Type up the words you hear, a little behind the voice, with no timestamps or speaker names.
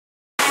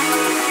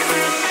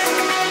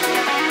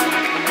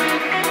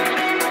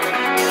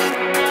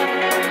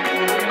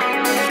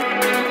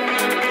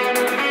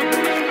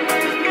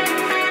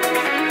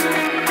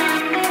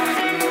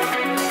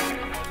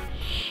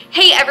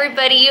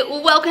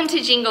Welcome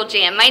to Jingle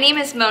Jam. My name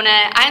is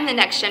Mona. I'm the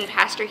Next Gen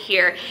pastor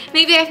here.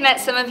 Maybe I've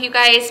met some of you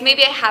guys,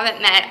 maybe I haven't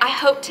met. I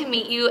hope to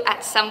meet you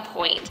at some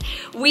point.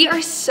 We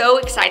are so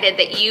excited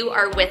that you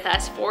are with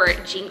us for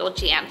Jingle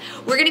Jam.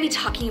 We're gonna be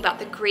talking about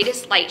the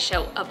greatest light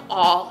show of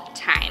all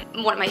time.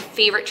 One of my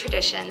favorite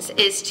traditions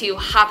is to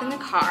hop in the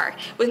car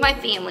with my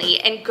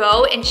family and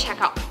go and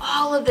check out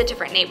all of the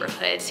different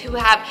neighborhoods who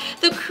have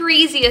the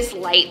craziest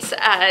lights,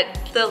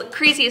 the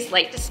craziest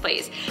light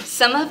displays.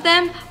 Some of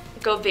them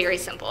go very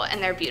simple and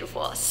they're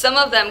beautiful. Some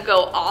of them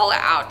go all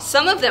out.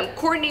 Some of them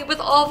coordinate with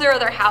all their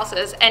other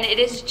houses and it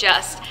is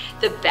just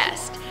the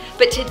best.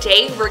 But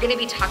today we're gonna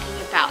be talking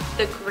about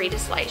the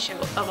greatest light show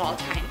of all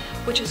time,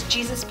 which was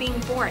Jesus being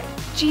born.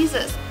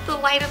 Jesus, the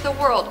light of the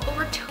world,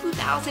 over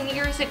 2,000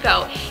 years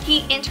ago,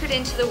 he entered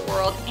into the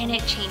world and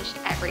it changed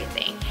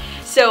everything.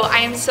 So I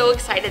am so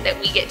excited that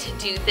we get to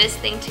do this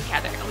thing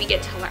together and we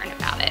get to learn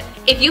about it.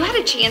 If you had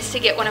a chance to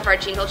get one of our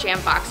Jingle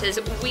Jam boxes,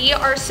 we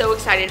are so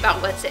excited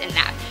about what's in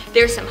that.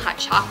 There's some hot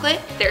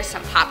chocolate, there's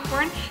some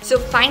popcorn, so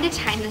find a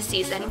time this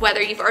season,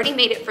 whether you've already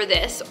made it for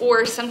this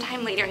or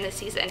sometime later in the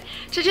season,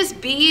 to just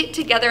be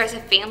together as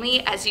a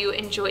family as you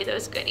enjoy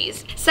those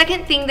goodies.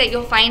 Second thing that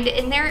you'll find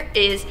in there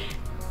is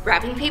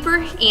wrapping paper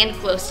and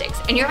glow sticks,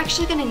 and you're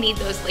actually gonna need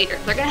those later.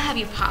 They're gonna have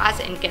you pause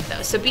and get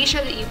those, so be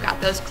sure that you've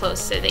got those close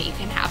so that you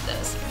can have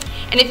those.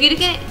 And if you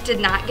did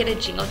not get a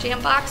Jingle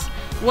Jam box,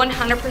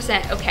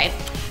 100% okay.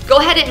 Go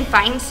ahead and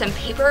find some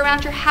paper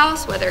around your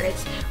house, whether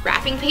it's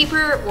wrapping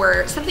paper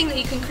or something that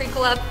you can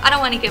crinkle up. I don't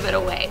want to give it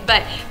away,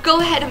 but go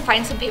ahead and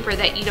find some paper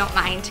that you don't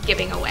mind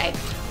giving away,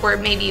 or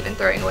maybe even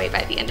throwing away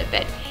by the end of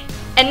it.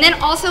 And then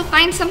also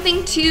find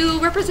something to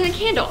represent a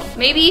candle.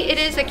 Maybe it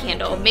is a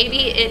candle,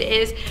 maybe it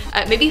is,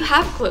 maybe you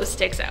have glow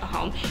sticks at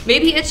home.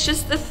 Maybe it's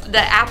just the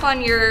app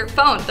on your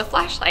phone, the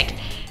flashlight.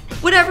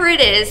 Whatever it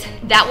is,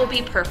 that will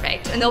be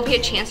perfect, and there'll be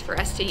a chance for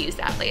us to use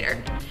that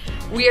later.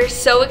 We are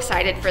so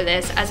excited for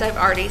this, as I've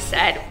already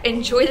said.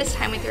 Enjoy this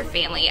time with your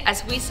family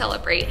as we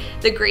celebrate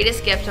the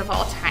greatest gift of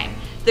all time,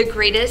 the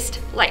greatest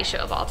light show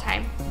of all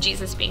time,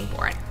 Jesus being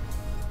born.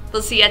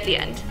 We'll see you at the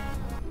end.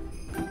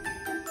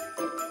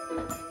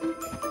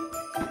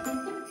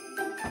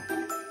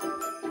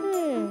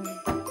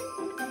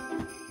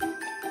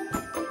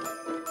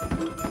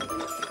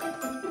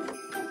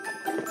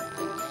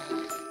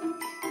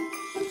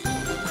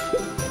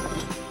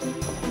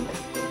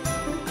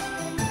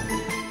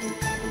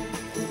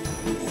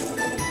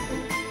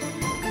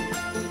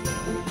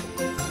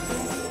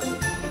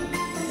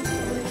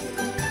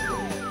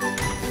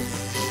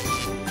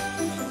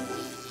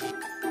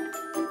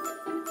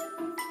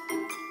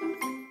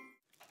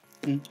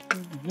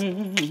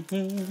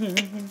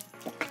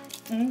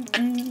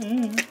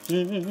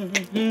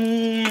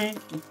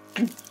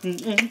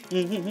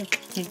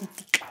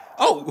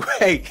 Oh,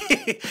 hey,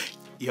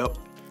 yep,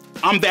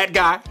 I'm that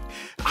guy.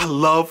 I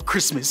love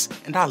Christmas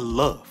and I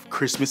love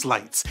Christmas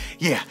lights.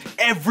 Yeah,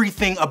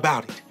 everything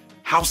about it.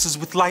 Houses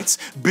with lights,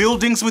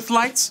 buildings with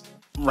lights,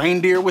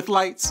 reindeer with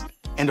lights,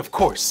 and of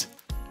course,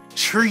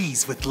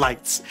 trees with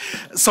lights.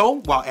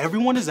 So while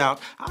everyone is out,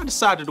 I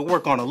decided to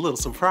work on a little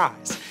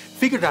surprise.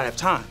 Figured I'd have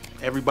time.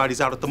 Everybody's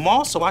out at the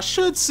mall, so I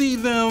should see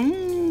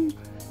them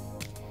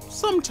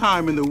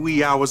sometime in the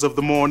wee hours of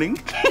the morning.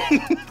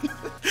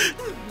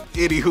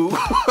 Anywho,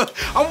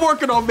 I'm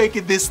working on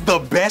making this the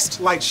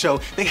best light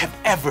show they have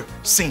ever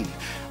seen.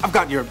 I've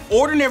got your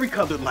ordinary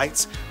colored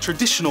lights,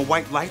 traditional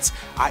white lights.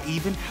 I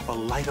even have a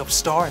light up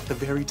star at the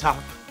very top.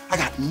 I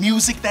got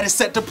music that is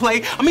set to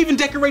play. I'm even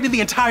decorating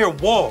the entire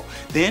wall.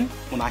 Then,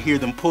 when I hear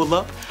them pull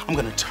up, I'm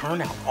gonna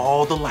turn out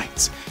all the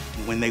lights.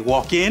 And when they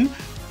walk in,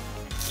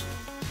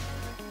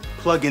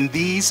 plug in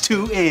these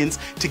two ends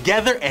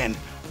together and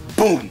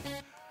boom.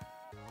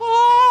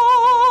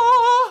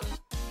 Ah,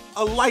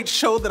 a light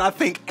show that I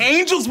think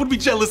angels would be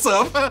jealous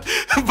of.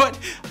 But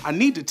I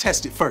need to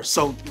test it first,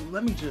 so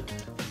let me just...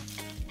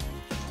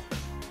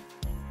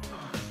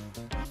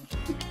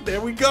 There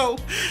we go.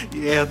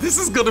 Yeah, this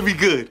is gonna be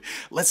good.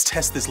 Let's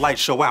test this light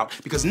show out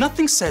because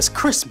nothing says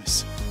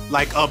Christmas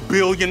like a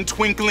billion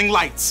twinkling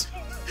lights.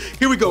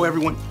 Here we go,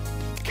 everyone.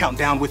 Count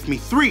down with me.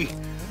 3,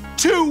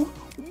 2,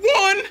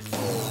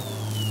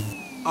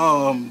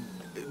 1.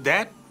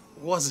 That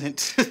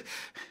wasn't,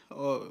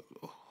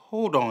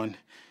 hold on.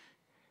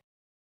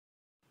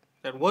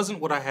 That wasn't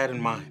what I had in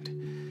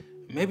mind.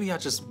 Maybe I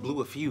just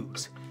blew a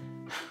fuse.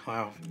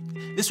 Wow.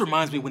 This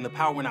reminds me when the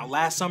power went out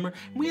last summer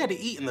and we had to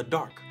eat in the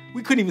dark.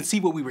 We couldn't even see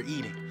what we were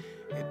eating.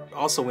 It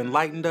also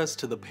enlightened us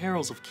to the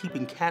perils of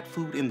keeping cat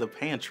food in the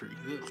pantry.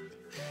 Ugh.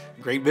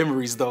 Great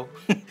memories though.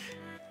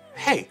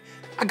 Hey,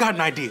 I got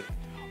an idea.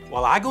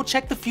 While I go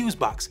check the fuse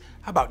box,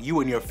 how about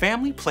you and your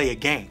family play a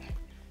game?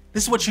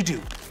 This is what you do.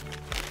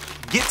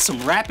 Get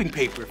some wrapping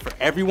paper for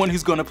everyone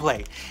who's gonna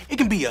play. It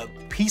can be a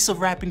piece of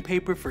wrapping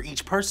paper for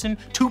each person,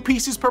 2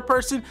 pieces per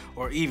person,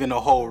 or even a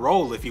whole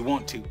roll if you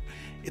want to.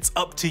 It's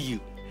up to you.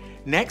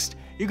 Next,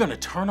 you're gonna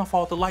turn off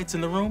all the lights in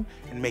the room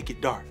and make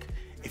it dark.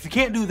 If you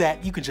can't do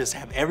that, you can just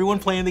have everyone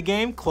playing the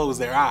game close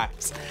their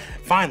eyes.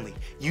 Finally,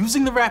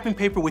 using the wrapping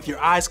paper with your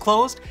eyes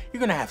closed,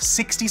 you're gonna have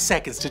 60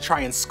 seconds to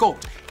try and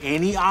sculpt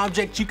any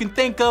object you can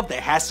think of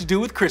that has to do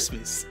with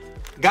Christmas.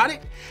 Got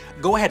it?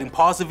 Go ahead and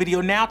pause the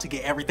video now to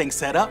get everything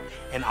set up,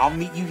 and I'll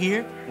meet you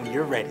here when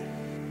you're ready.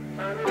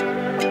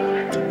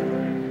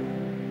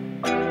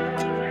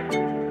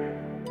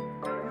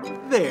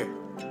 There,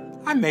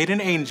 I made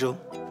an angel,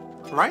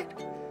 right?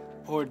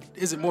 Or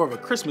is it more of a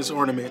Christmas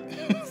ornament?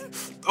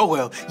 Oh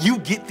well, you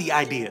get the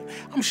idea.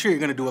 I'm sure you're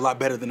gonna do a lot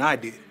better than I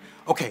did.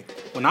 Okay,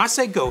 when I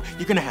say go,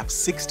 you're gonna have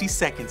 60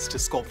 seconds to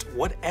sculpt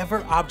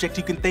whatever object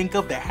you can think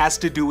of that has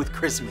to do with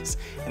Christmas.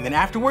 And then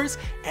afterwards,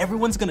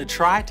 everyone's gonna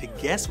try to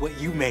guess what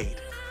you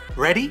made.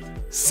 Ready,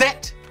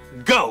 set,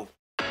 go!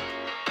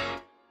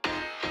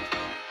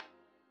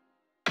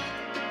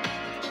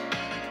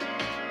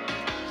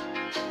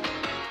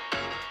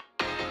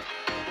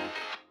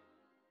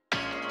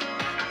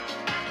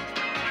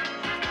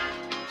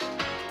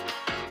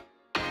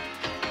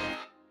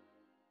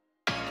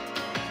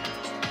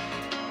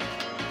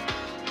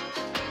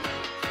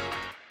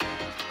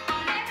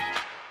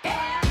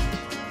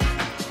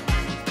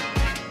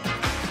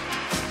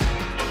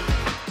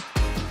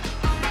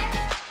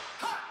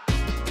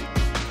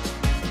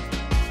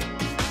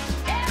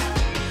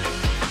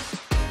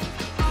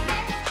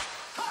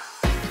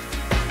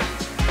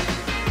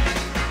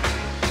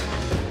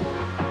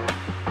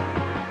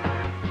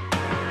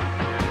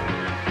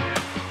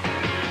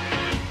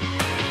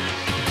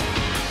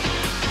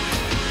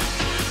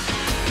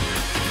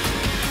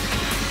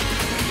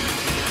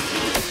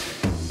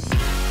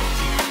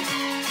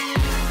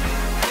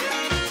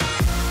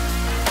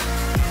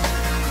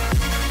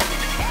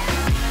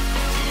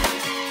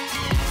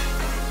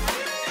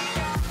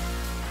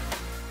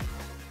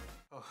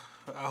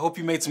 I hope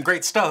you made some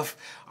great stuff.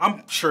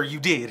 I'm sure you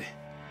did.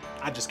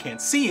 I just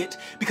can't see it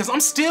because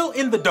I'm still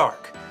in the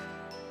dark.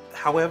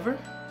 However,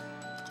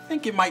 I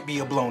think it might be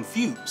a blown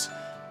fuse.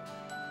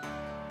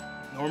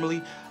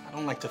 Normally, I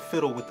don't like to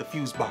fiddle with the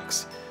fuse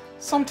box.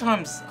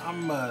 Sometimes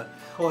I'm,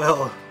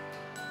 well,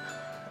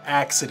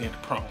 accident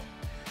prone.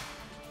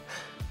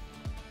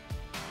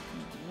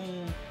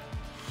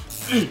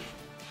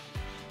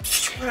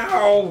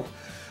 Ow!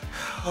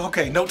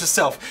 Okay, note to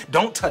self,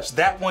 don't touch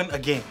that one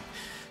again.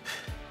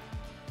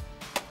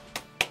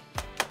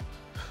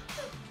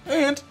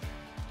 And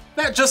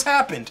that just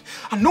happened.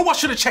 I know I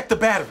should have checked the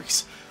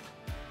batteries.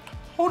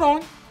 Hold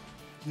on,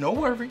 no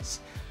worries.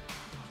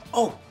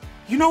 Oh,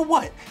 you know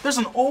what? There's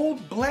an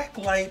old black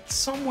light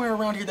somewhere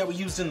around here that we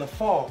used in the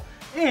fall,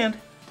 and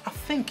I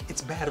think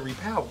it's battery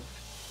powered.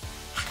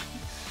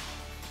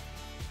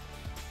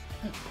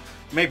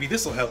 Maybe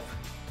this will help.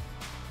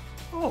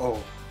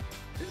 Oh,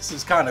 this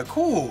is kind of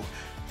cool.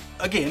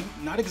 Again,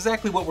 not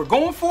exactly what we're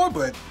going for,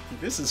 but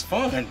this is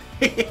fun.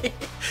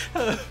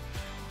 I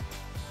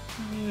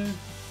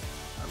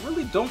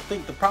really don't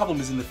think the problem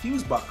is in the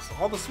fuse box.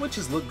 All the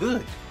switches look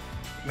good.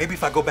 Maybe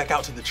if I go back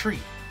out to the tree.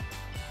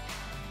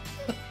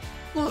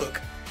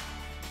 Look,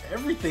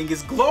 everything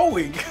is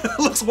glowing.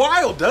 Looks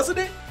wild, doesn't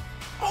it?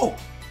 Oh,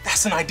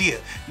 that's an idea.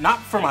 Not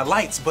for my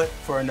lights, but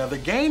for another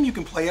game you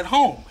can play at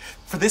home.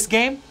 For this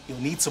game, you'll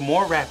need some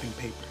more wrapping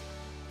paper.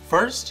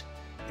 First,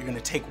 you're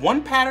gonna take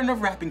one pattern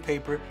of wrapping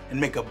paper and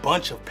make a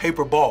bunch of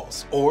paper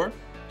balls, or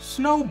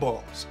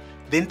snowballs.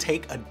 Then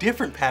take a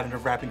different pattern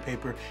of wrapping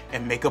paper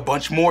and make a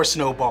bunch more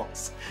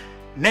snowballs.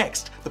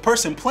 Next, the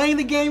person playing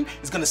the game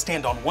is gonna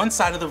stand on one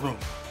side of the room.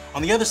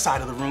 On the other side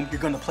of the room, you're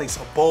gonna place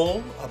a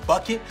bowl, a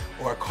bucket,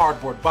 or a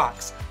cardboard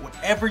box,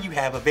 whatever you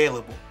have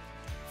available.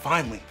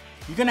 Finally,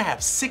 you're gonna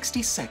have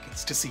 60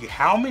 seconds to see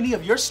how many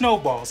of your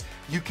snowballs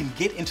you can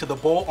get into the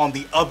bowl on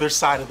the other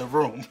side of the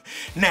room.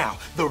 Now,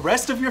 the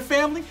rest of your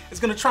family is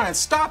gonna try and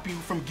stop you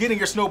from getting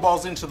your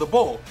snowballs into the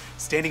bowl,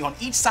 standing on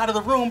each side of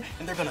the room,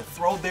 and they're gonna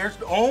throw their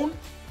own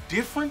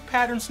different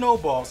pattern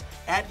snowballs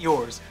at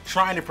yours,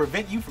 trying to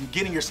prevent you from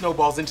getting your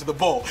snowballs into the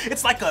bowl.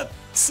 It's like a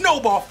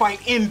snowball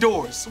fight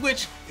indoors,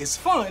 which is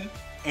fun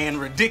and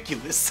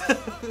ridiculous.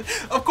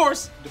 Of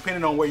course,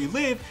 depending on where you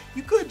live,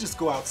 you could just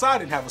go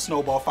outside and have a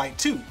snowball fight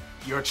too.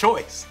 Your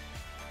choice.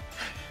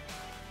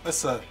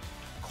 Let's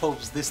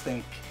close this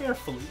thing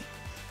carefully.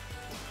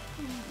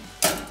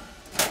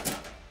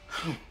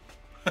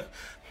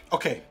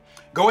 Okay,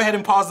 go ahead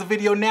and pause the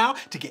video now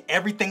to get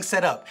everything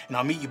set up, and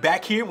I'll meet you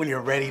back here when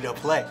you're ready to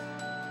play.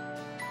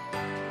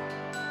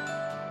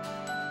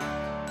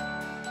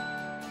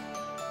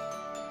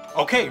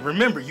 Okay,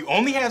 remember, you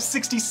only have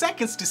 60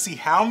 seconds to see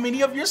how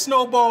many of your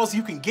snowballs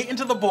you can get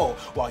into the bowl,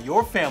 while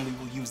your family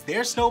will use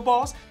their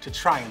snowballs to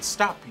try and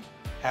stop you.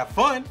 Have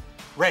fun.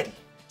 Ready,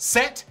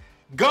 set,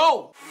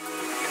 go!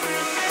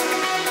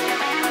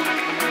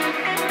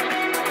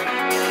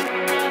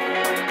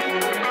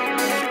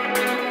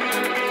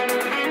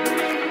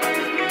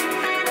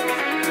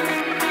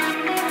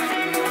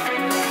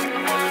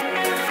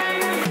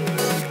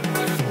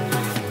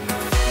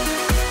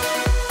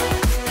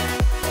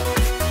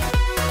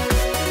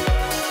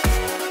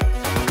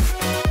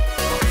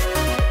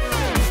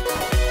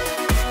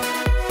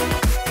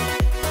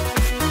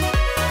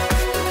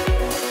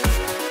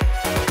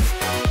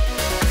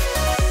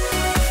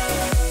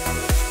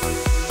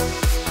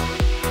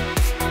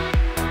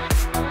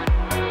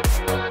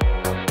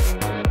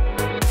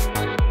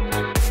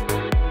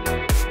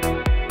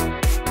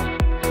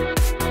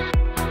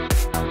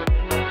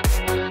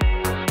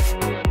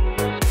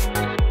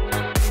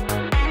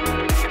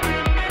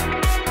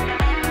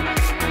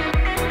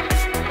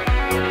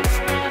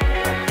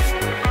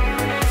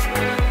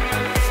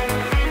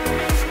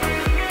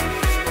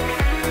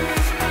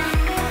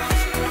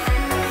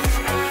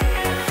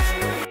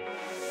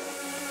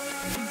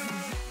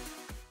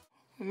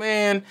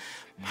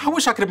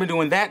 I could have been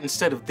doing that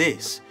instead of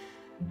this.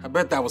 I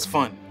bet that was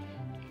fun.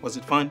 Was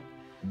it fun?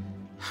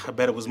 I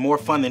bet it was more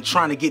fun than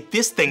trying to get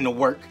this thing to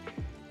work.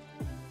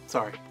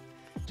 Sorry,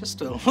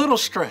 just a little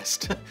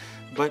stressed,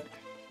 but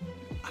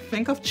I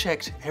think I've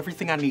checked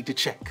everything I need to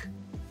check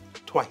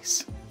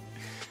twice.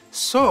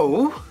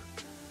 So,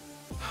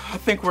 I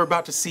think we're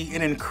about to see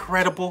an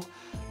incredible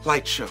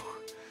light show.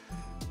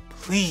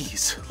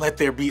 Please let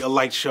there be a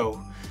light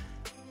show.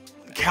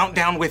 Count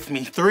down with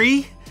me.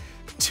 3,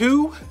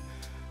 2,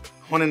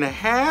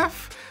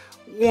 1.5,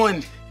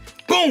 1.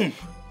 Boom!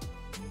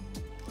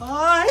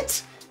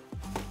 What?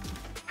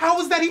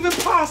 How is that even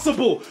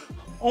possible?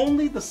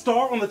 Only the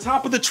star on the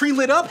top of the tree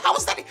lit up? How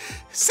is that?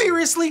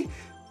 Seriously?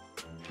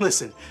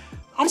 Listen,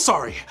 I'm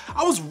sorry.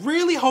 I was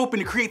really hoping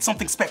to create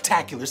something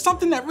spectacular,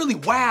 something that really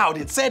wowed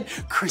and said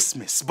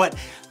Christmas, but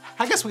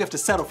I guess we have to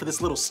settle for this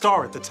little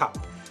star at the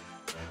top.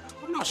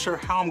 I'm not sure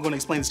how I'm gonna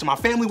explain this to my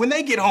family when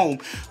they get home.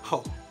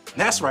 Oh,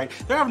 that's right.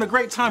 They're having a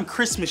great time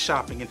Christmas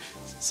shopping and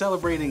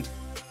celebrating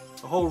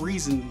the whole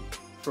reason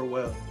for,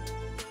 well,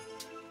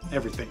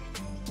 everything.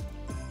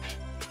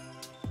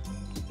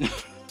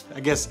 I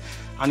guess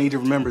I need to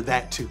remember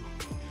that too.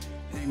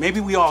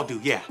 Maybe we all do,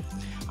 yeah.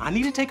 I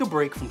need to take a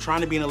break from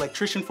trying to be an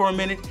electrician for a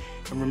minute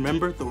and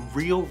remember the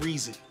real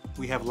reason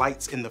we have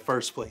lights in the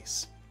first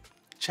place.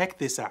 Check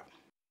this out.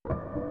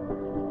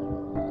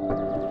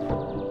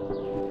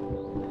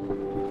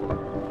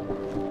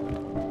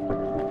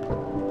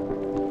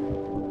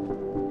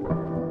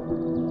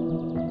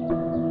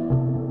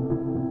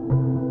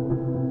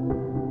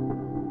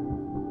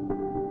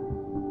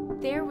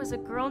 There was a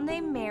girl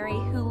named Mary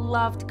who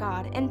loved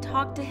God and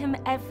talked to him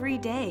every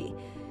day.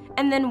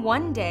 And then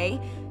one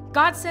day,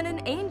 God sent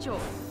an angel,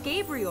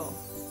 Gabriel.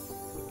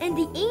 And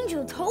the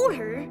angel told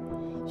her,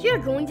 "You're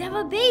going to have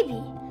a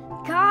baby,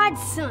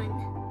 God's son."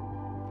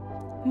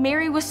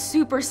 Mary was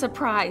super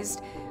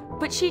surprised,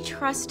 but she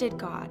trusted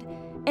God,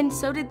 and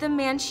so did the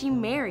man she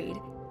married,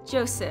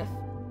 Joseph.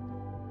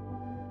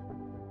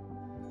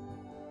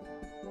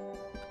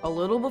 A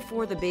little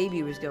before the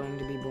baby was going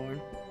to be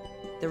born,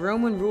 the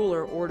Roman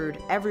ruler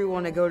ordered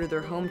everyone to go to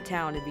their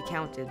hometown to be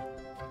counted.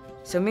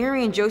 So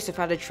Mary and Joseph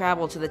had to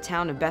travel to the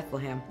town of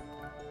Bethlehem.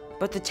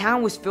 But the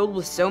town was filled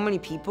with so many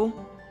people,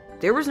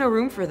 there was no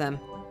room for them.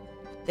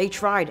 They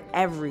tried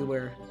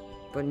everywhere,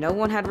 but no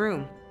one had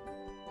room.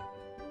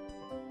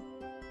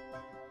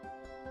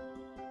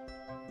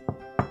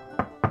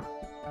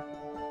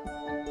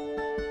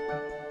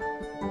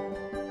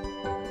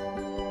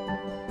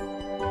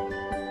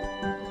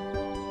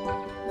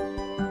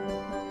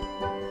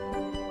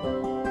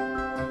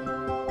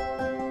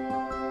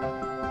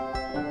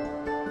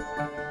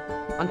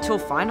 Until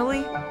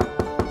finally,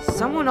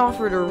 someone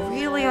offered a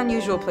really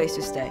unusual place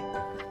to stay,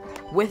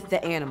 with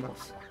the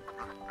animals.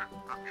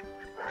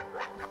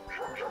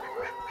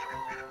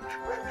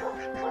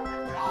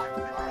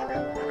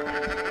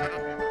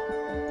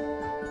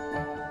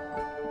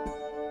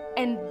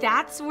 And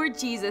that's where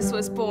Jesus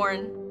was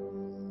born.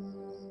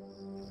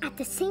 At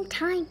the same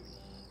time,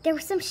 there were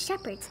some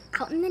shepherds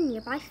out in the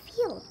nearby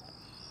field,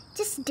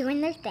 just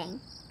doing their thing,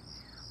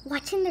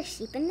 watching their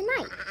sheep in the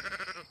night.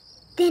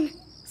 Then,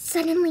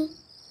 suddenly,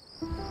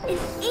 an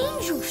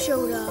angel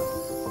showed up.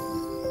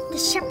 The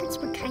shepherds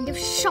were kind of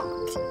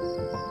shocked.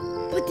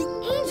 But the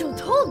angel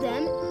told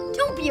them,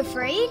 "Don't be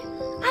afraid.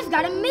 I've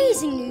got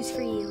amazing news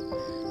for you.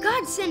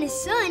 God sent his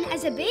son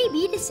as a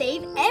baby to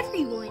save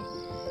everyone.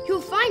 You'll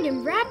find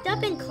him wrapped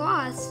up in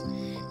cloths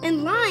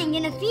and lying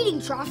in a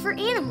feeding trough for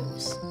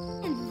animals."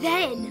 And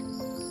then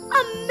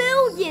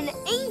 1,000,000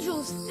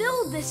 angels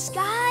filled the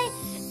sky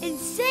and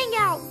sang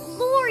out,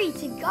 "Glory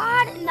to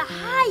God in the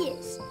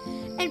highest,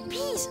 and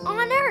peace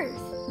on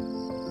earth."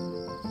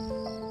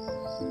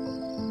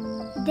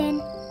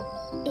 Then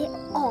it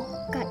all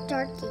got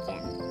dark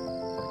again.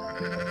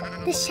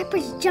 The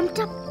shepherds jumped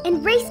up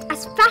and raced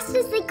as fast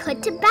as they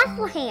could to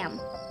Bethlehem.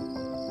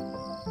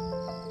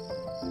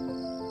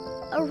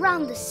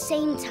 Around the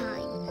same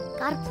time,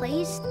 God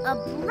placed a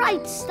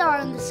bright star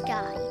in the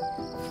sky,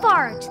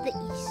 far to the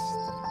east.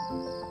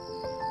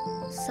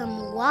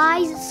 Some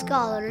wise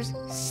scholars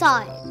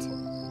saw it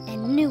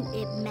and knew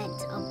it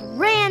meant a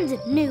brand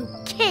new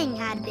king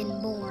had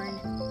been born.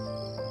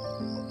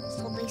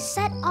 So they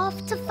set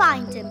off to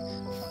find him,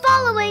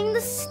 following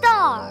the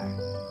star.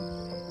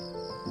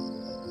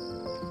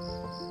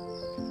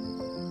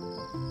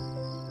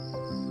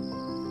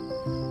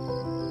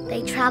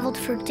 They traveled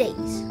for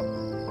days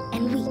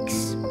and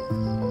weeks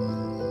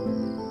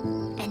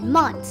and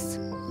months.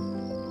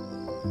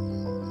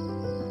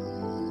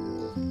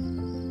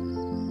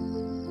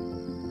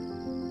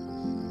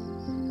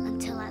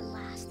 Until at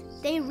last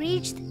they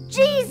reached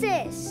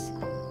Jesus.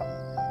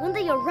 When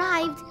they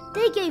arrived,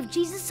 they gave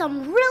Jesus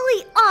some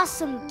really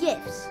awesome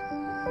gifts.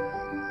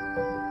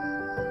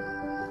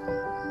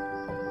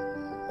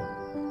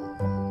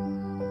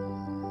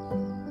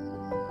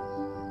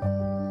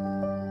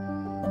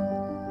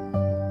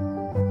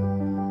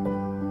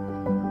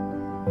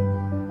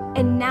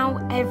 And now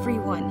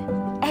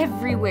everyone,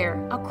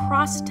 everywhere,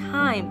 across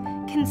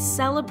time, can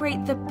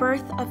celebrate the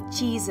birth of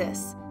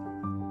Jesus.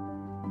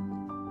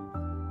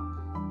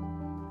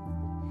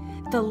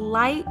 the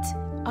light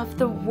of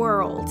the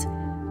world.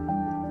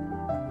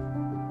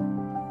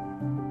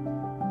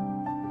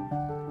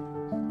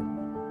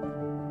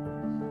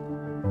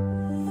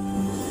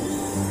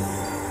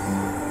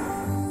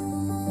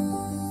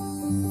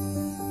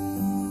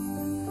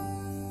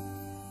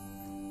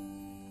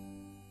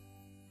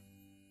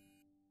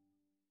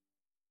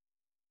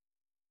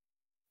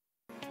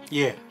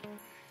 Yeah,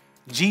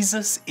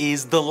 Jesus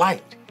is the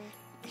light.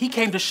 He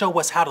came to show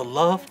us how to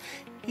love.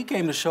 He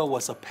came to show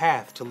us a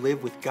path to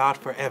live with God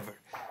forever.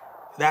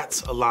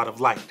 That's a lot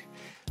of light.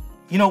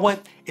 You know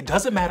what? It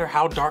doesn't matter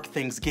how dark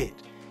things get.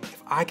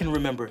 If I can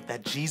remember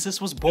that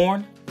Jesus was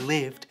born,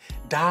 lived,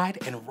 died,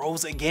 and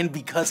rose again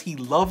because he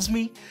loves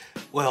me,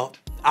 well,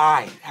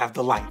 I have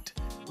the light.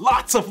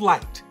 Lots of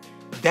light.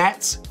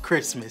 That's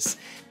Christmas.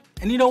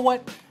 And you know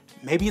what?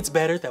 Maybe it's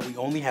better that we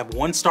only have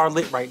one star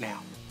lit right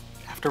now.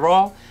 After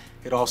all,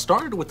 it all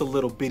started with a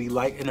little bitty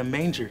light in a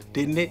manger,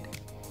 didn't it?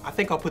 I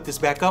think I'll put this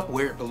back up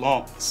where it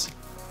belongs.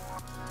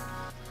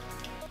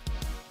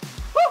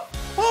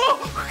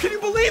 Oh, can you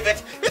believe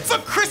it? It's a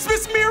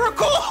Christmas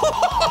miracle!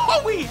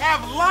 We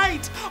have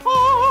light!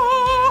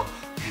 Oh,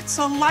 it's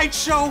a light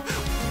show!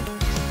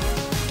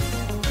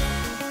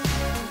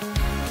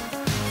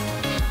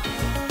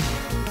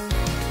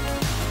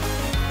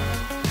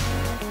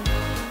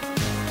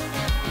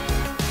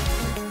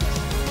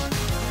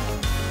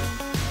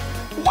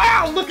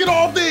 Wow, look at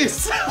all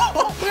this!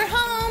 We're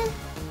home!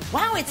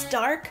 Wow, it's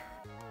dark.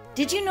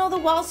 Did you know the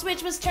wall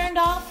switch was turned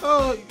off?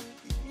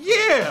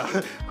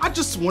 Yeah. I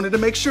just wanted to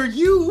make sure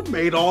you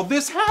made all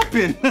this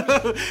happen.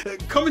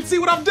 Come and see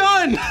what I've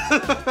done.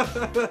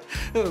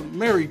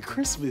 Merry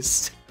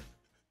Christmas.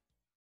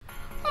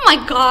 Oh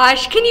my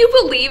gosh, can you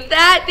believe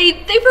that? They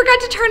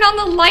forgot to turn on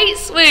the light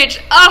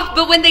switch. Oh,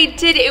 but when they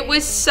did, it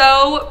was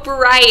so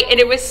bright and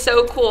it was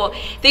so cool.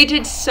 They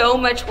did so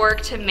much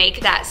work to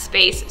make that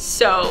space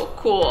so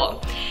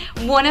cool.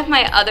 One of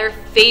my other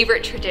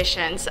favorite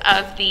traditions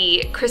of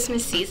the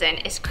Christmas season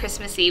is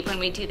Christmas Eve when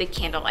we do the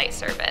candlelight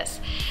service.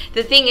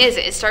 The thing is,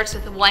 it starts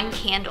with one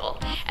candle,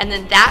 and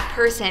then that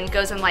person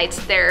goes and lights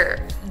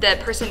the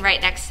person right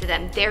next to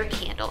them, their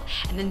candle,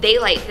 and then they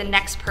light the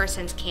next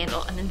person's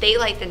candle, and then they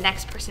light the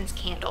next person's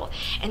candle.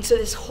 And so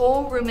this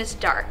whole room is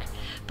dark,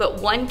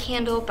 but one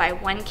candle by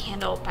one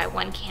candle by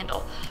one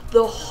candle,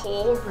 the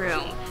whole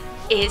room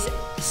is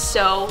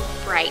so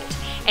bright,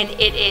 and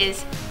it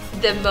is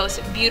the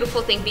most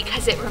beautiful thing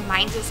because it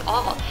reminds us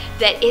all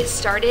that it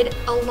started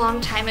a long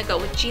time ago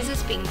with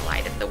Jesus being the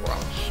light of the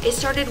world. It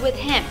started with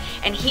him,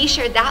 and he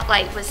shared that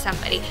light with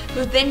somebody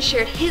who then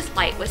shared his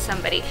light with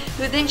somebody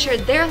who then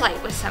shared their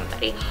light with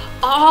somebody,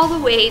 all the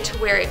way to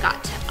where it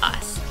got to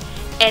us.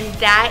 And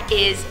that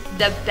is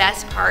the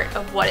best part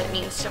of what it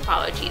means to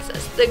follow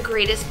Jesus. The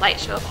greatest light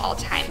show of all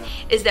time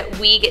is that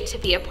we get to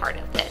be a part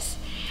of this.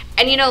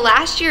 And you know,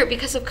 last year,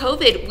 because of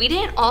COVID, we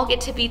didn't all get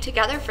to be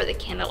together for the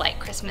candlelight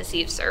Christmas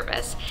Eve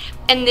service.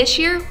 And this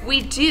year,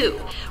 we do.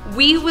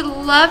 We would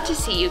love to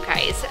see you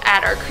guys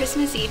at our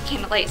Christmas Eve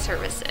candlelight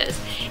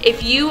services.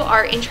 If you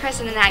are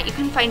interested in that, you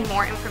can find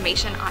more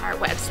information on our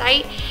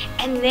website.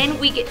 And then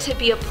we get to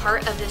be a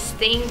part of this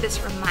thing, this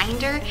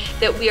reminder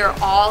that we are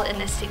all in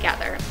this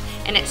together.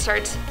 And it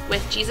starts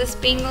with Jesus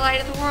being the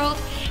light of the world,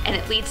 and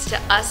it leads to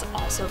us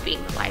also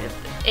being the light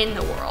in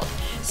the world.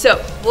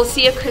 So we'll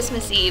see you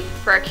Christmas Eve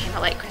for our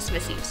candlelight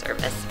Christmas Eve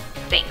service.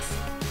 Thanks.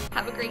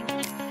 Have a great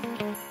day.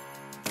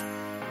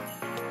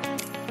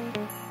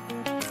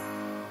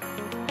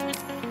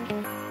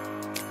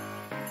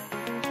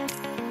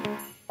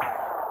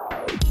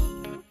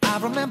 I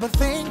remember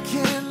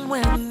thinking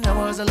when I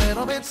was a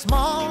little bit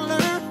smaller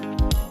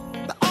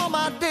that all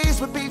my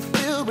days would be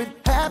filled with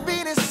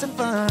happiness and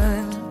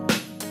fun.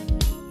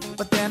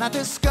 But then I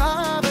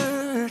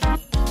discovered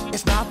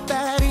it's not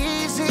that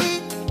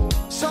easy.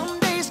 Some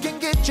days can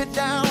get you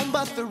down,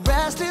 but the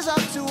rest is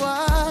up to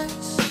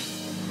us.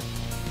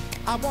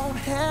 I won't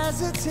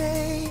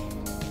hesitate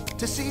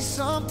to see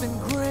something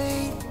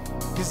great,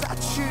 'cause I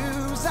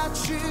choose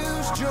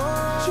joy.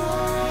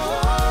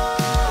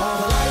 All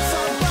the lights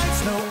are bright,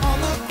 snow on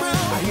the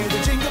ground. I hear the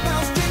jingle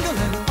bells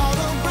jingling all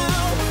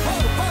around. Ho,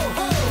 ho,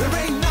 ho. There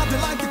ain't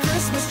nothing like the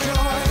Christmas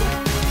joy.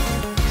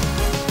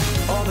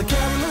 All the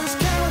carolers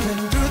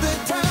caroling through the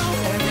town.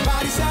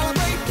 Everybody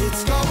celebrate,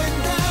 it's going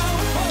down.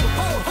 Ho,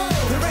 ho, ho.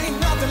 There ain't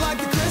nothing like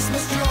the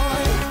Christmas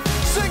joy.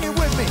 Sing it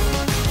with me.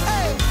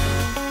 Hey,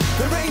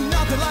 there ain't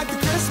nothing like the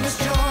Christmas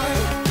joy.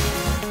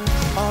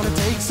 All it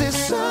takes is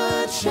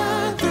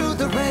sunshine through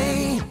the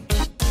rain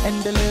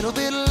and a little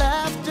bit of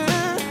laughter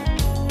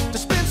to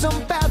spin some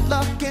bad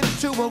luck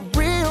into a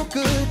real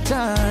good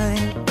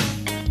time.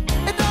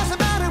 It doesn't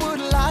matter what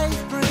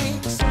life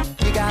brings,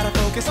 you gotta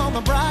focus on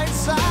the bright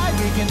side.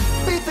 We can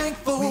be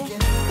thankful, we can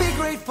be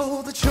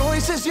grateful, the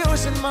choice is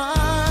yours and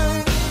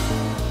mine.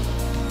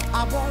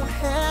 I won't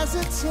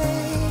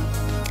hesitate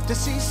to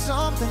see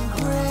something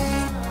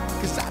great,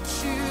 'cause I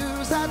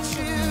choose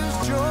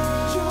joy.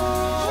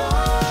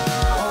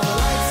 All the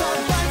lights are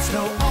bright,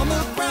 snow on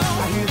the ground.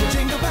 I hear the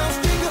jingle bells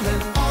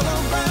jingling all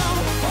around.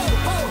 Ho,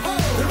 ho, ho.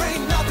 There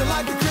ain't nothing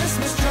like the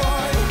Christmas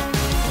joy.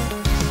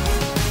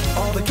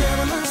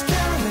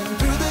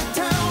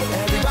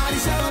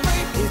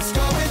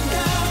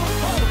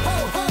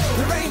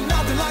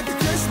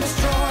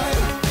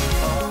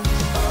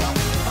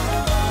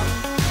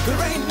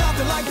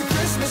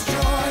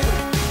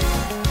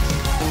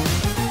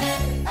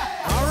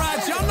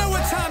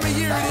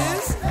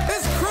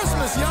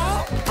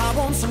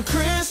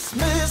 some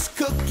Christmas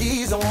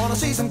cookies. I wanna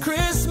see some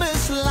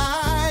Christmas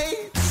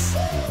lights.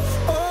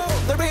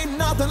 Oh, there ain't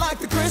nothing like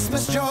the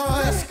Christmas joy.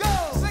 Let's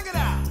go, sing it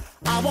out.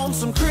 I want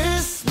some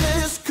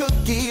Christmas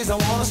cookies. I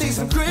wanna see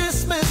some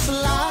Christmas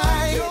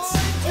lights.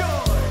 Joy,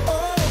 joy.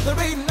 Oh, there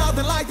ain't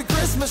nothing like the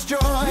Christmas joy.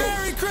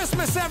 Merry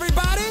Christmas,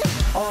 everybody.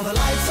 All the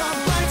lights are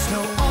bright,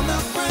 snow on the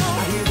ground.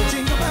 I hear the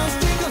jingle bells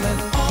jingling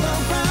all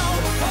around.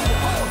 Ho,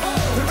 ho, ho.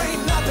 There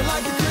ain't nothing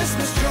like the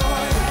Christmas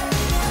joy.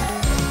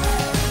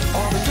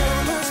 All the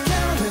carolers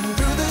caroling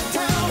through the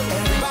town.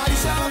 Everybody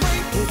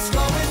celebrate, it's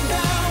going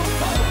down.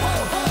 Ho, ho,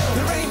 ho.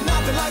 There ain't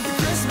nothing like the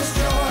Christmas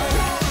joy.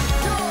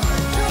 Joy,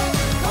 joy.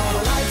 All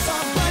the lights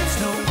are bright,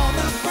 snow on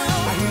the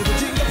ground. I hear the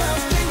jingle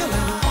bells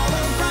jingling all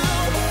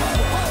around. Ho,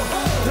 ho,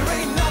 ho. There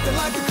ain't nothing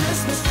like the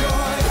Christmas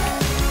joy.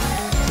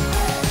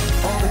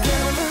 All the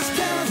carolers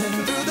caroling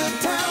through the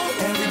town.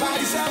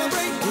 Everybody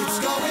celebrate, it's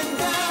going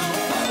down.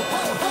 Ho,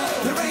 ho, ho.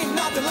 There ain't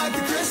nothing like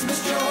the Christmas